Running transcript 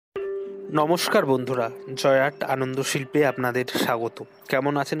নমস্কার বন্ধুরা, জয়াট আনন্দ শিল্পে আপনাদের স্বাগত।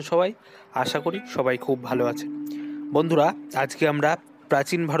 কেমন আছেন সবাই? আশা করি সবাই খুব ভালো আছেন। বন্ধুরা, আজকে আমরা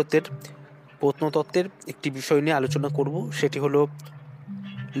প্রাচীন ভারতের প্রত্নতত্ত্বের একটি বিষয় নিয়ে আলোচনা করব, সেটি হলো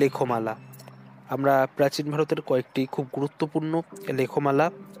লেখমালা। আমরা প্রাচীন ভারতের কয়েকটি খুব গুরুত্বপূর্ণ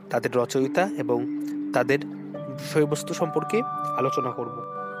লেখমালা, তাদের রচয়িতা এবং তাদের বিষয়বস্তু সম্পর্কে আলোচনা করব।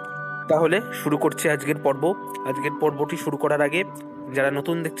 তাহলে শুরু করছি আজকের পর্ব। আজকের পর্বটি শুরু করার আগে যারা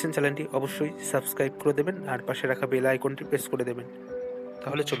নতুন দেখছেন চ্যানেলটি অবশ্যই সাবস্ক্রাইব করে দেবেন আর পাশে রাখা বেল আইকনটি প্রেস করে দেবেন।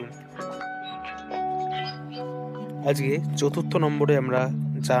 তাহলে চলুন, আজকে চতুর্থ নম্বরে আমরা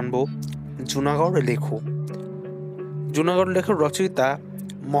জানব জুনাগড় লেখ। জুনাগড় লেখের রচয়িতা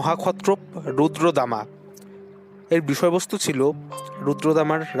মহাক্ষত্রপ রুদ্রদামা। এর বিষয়বস্তু ছিল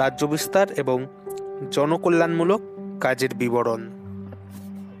রুদ্রদামার রাজ্য বিস্তার এবং জনকল্যাণমূলক কাজের বিবরণ।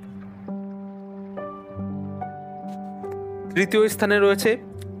 তৃতীয় স্থানে রয়েছে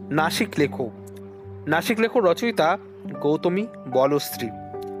নাসিক লেখ। নাসিক লেখ রচয়িতা গৌতমী বলশ্রী।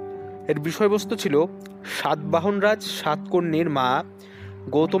 এর বিষয়বস্তু ছিল সাতবাহনরাজ সাতকর্ণীর মা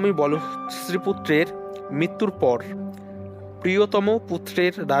গৌতমী বলশ্রীপুত্রের মৃত্যুর পর প্রিয়তম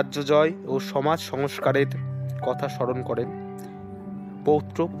পুত্রের রাজ্য জয় ও সমাজ সংস্কারের কথা স্মরণ করেন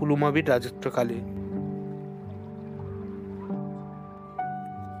পৌত্র পুলুমাবির রাজত্বকালে।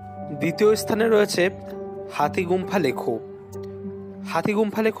 দ্বিতীয় স্থানে রয়েছে হাতিগুম্ফা লেখ।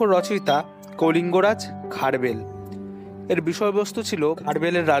 হাতিগুম্ফা লেখ রচয়িতা কলিঙ্গরাজ খারবেল। এর বিষয়বস্তু ছিল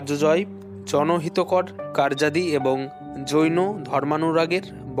খারবেলের রাজ্য জয়, জনহিতকর কার্যাদি এবং জৈন ধর্মানুরাগের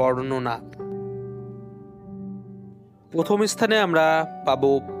বর্ণনা। প্রথম স্থানে আমরা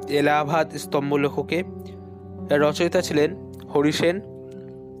পাব এলাহাবাদ স্তম্ভলেখকে। এর রচয়িতা ছিলেন হরিসেন।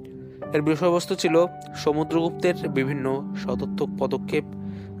 এর বিষয়বস্তু ছিল সমুদ্রগুপ্তের বিভিন্ন শতার্থক পদক্ষেপ,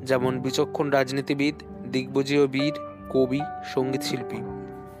 যেমন বিচক্ষণ রাজনীতিবিদ, দিগ্বিজয়ী বীর, কবি, সঙ্গীত শিল্পী।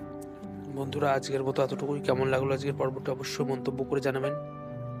 বন্ধুরা, আজকের মতো এতটুকুই। কেমন লাগলো আজকের পর্বটা অবশ্যই মন্তব্য করে জানাবেন।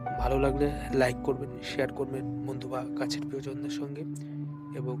 ভালো লাগলে লাইক করবেন, শেয়ার করবেন বন্ধু বা কাছের প্রিয়জনদের সঙ্গে,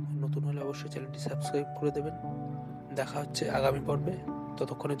 এবং নতুন হলে অবশ্যই চ্যানেলটি সাবস্ক্রাইব করে দেবেন। দেখা হচ্ছে আগামী পর্বে।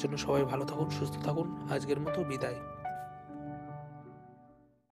 ততক্ষণের জন্য সবাই ভালো থাকুন, সুস্থ থাকুন। আজকের মতো বিদায়।